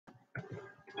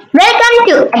Welcome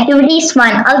to Activities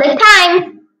Fun All the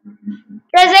Time,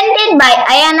 presented by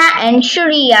Ayana and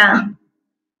Shuriya.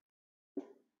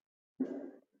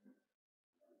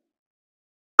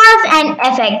 Cause and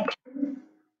effect.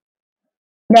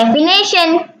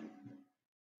 Definition.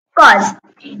 Cause.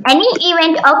 Any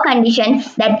event or condition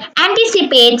that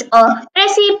anticipates or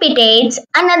precipitates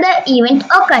another event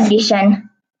or condition.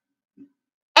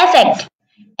 Effect.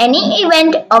 Any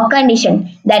event or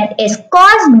condition that is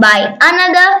caused by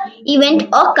another event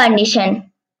or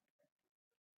condition.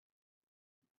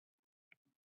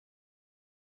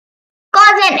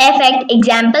 Cause and effect.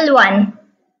 Example 1.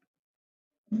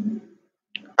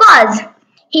 Cause.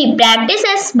 He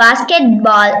practices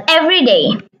basketball every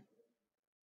day.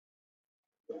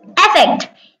 Effect.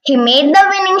 He made the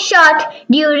winning shot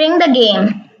during the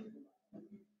game.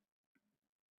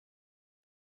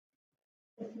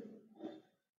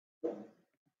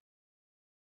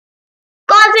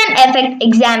 Cause and effect.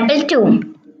 Example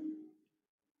 2.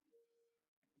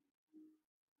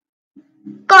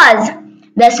 Cause.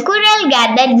 The squirrel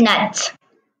gathered nuts.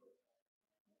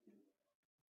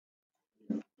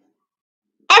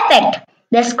 Effect.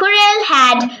 The squirrel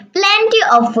had plenty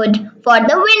of food for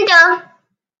the winter.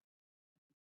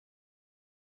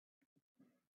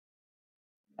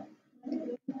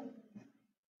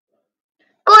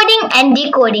 Coding and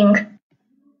decoding.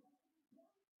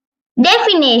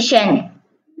 Definition.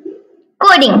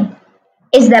 Coding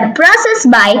is the process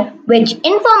by which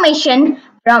information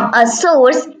from a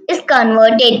source is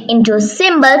converted into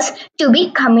symbols to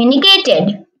be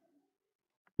communicated.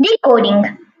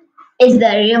 Decoding is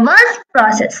the reverse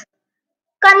process,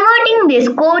 converting these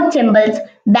code symbols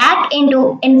back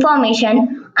into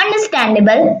information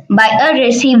understandable by a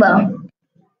receiver.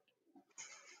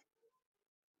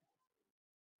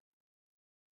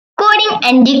 Coding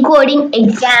and decoding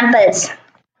examples.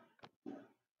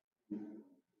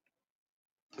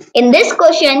 In this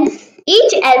question,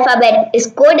 each alphabet is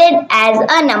coded as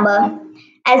a number,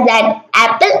 as that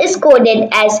apple is coded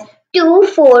as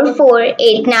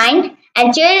 24489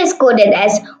 and chair is coded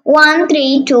as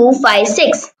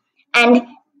 13256 and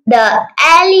the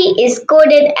alley is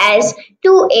coded as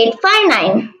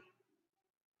 2859.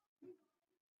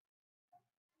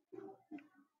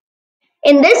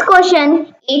 In this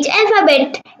question, each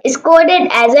alphabet is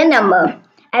coded as a number,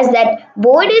 as that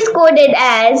board is coded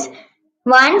as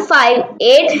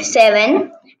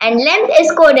 1587 and length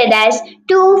is coded as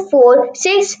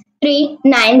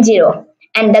 246390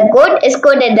 and the goat is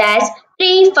coded as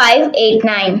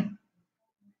 3589.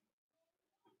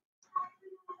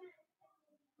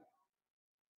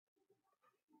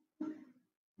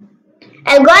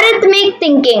 Algorithmic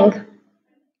thinking.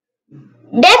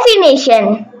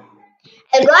 Definition.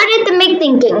 Algorithmic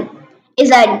thinking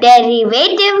is a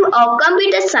derivative of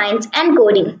computer science and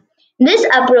coding. This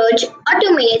approach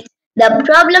automates the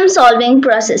problem-solving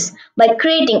process by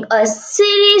creating a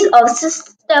series of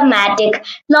systematic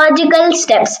logical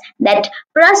steps that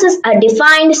process a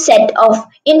defined set of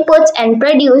inputs and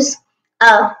produce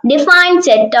a defined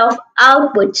set of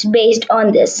outputs based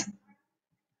on this.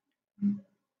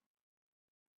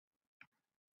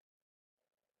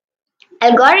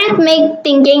 Algorithmic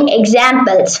thinking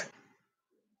examples.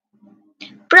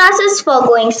 Process for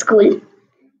going school.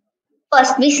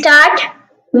 First we start,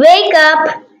 wake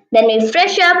up, then we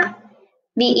fresh up,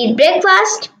 we eat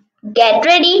breakfast, get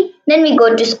ready, then we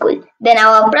go to school. Then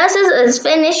our process is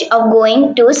finished of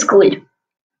going to school.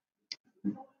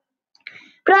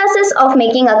 Process of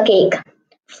making a cake.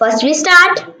 First we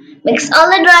start, mix all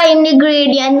the dry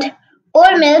ingredient,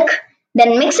 pour milk,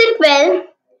 then mix it well,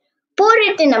 pour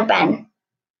it in a pan.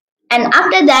 And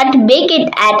after that bake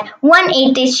it at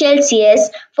 180 Celsius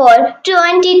for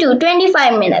 20 to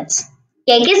 25 minutes.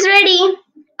 Cake is ready.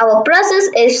 Our process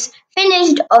is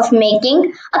finished of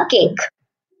making a cake.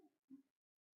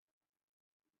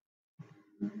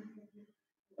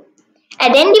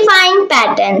 Identifying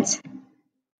patterns.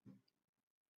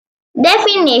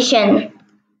 Definition.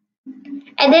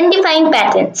 Identifying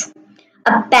patterns.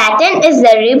 A pattern is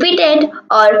the repeated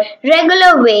or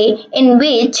regular way in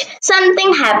which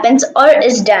something happens or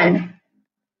is done.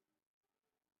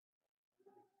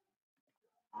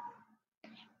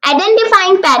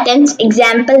 Identifying patterns.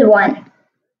 Example 1.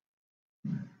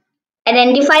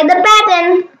 Identify the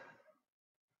pattern.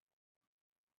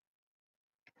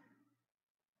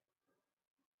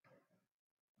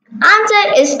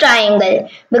 Answer is triangle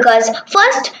because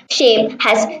first shape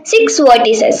has 6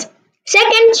 vertices.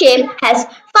 Second shape has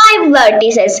 5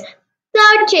 vertices.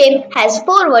 Third shape has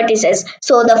 4 vertices.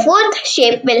 So the fourth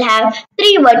shape will have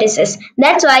 3 vertices.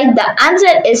 That's why the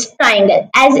answer is triangle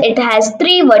as it has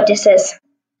 3 vertices.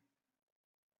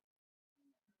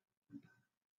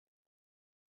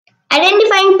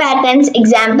 Identifying patterns,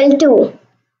 example 2.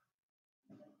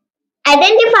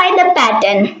 Identify the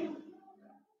pattern.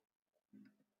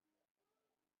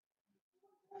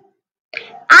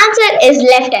 Answer is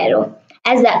left arrow,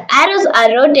 as the arrows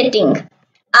are rotating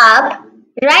up,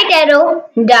 right arrow,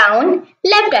 down,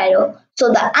 left arrow. So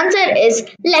the answer is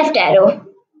left arrow.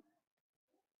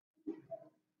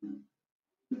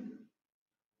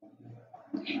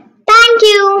 Thank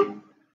you.